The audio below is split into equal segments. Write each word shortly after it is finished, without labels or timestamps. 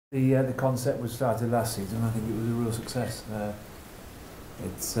The concept was started last season. I think it was a real success.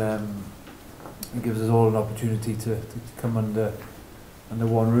 It gives us all an opportunity to come under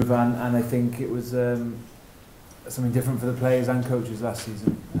one roof, and I think it was something different for the players and coaches last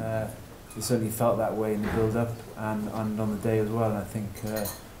season. It certainly felt that way in the build-up and on the day as well, and I think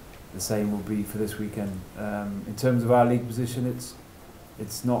the same will be for this weekend. In terms of our league position,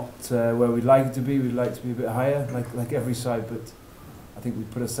 it's not where we'd like it to be. We'd like to be a bit higher, like every side, but I think we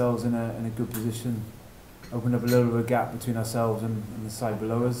put ourselves in a good position, opened up a little bit of a gap between ourselves and the side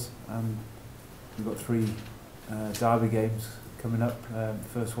below us. We've got 3 derby games coming up,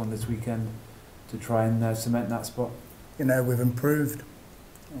 first one this weekend, to try and cement that spot. You know, we've improved.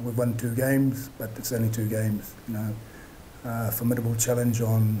 We've won 2 games, but it's only 2 games. You know, formidable challenge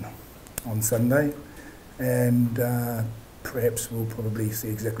on Sunday, and perhaps we'll probably see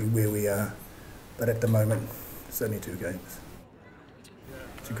exactly where we are. But at the moment, it's only 2 games.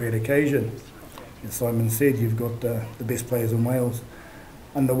 It's a great occasion. As Simon said, you've got the best players in Wales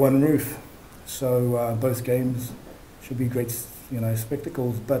under one roof. So both games should be great,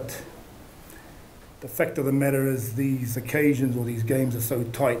 spectacles. But the fact of the matter is, these occasions or these games are so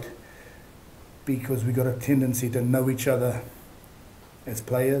tight because we've got a tendency to know each other as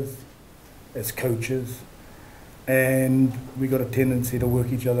players, as coaches, and we've got a tendency to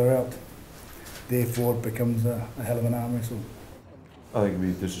work each other out. Therefore, it becomes a hell of an arm wrestle. I think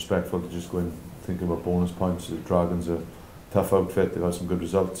it'd be disrespectful to just go in thinking about bonus points. The Dragons are a tough outfit. They've had some good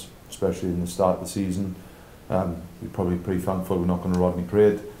results, especially in the start of the season. We're probably pretty thankful we're not going to Rodney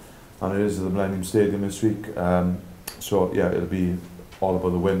Parade, and it is at the Millennium Stadium this week. So yeah, it'll be all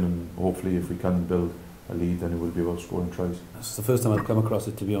about the win, and hopefully if we can build a lead, then it will be about scoring tries. It's the first time I've come across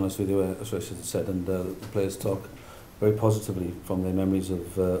it, to be honest with you, as I said, and the players talk very positively from their memories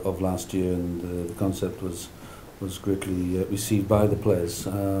of last year, and the concept was greatly received by the players.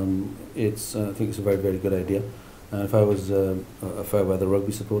 I think it's a very, very good idea. And if I was a fair weather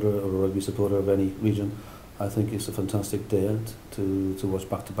rugby supporter or a rugby supporter of any region, I think it's a fantastic day out to watch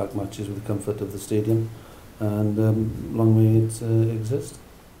back-to-back matches with the comfort of the stadium, and long may it exist.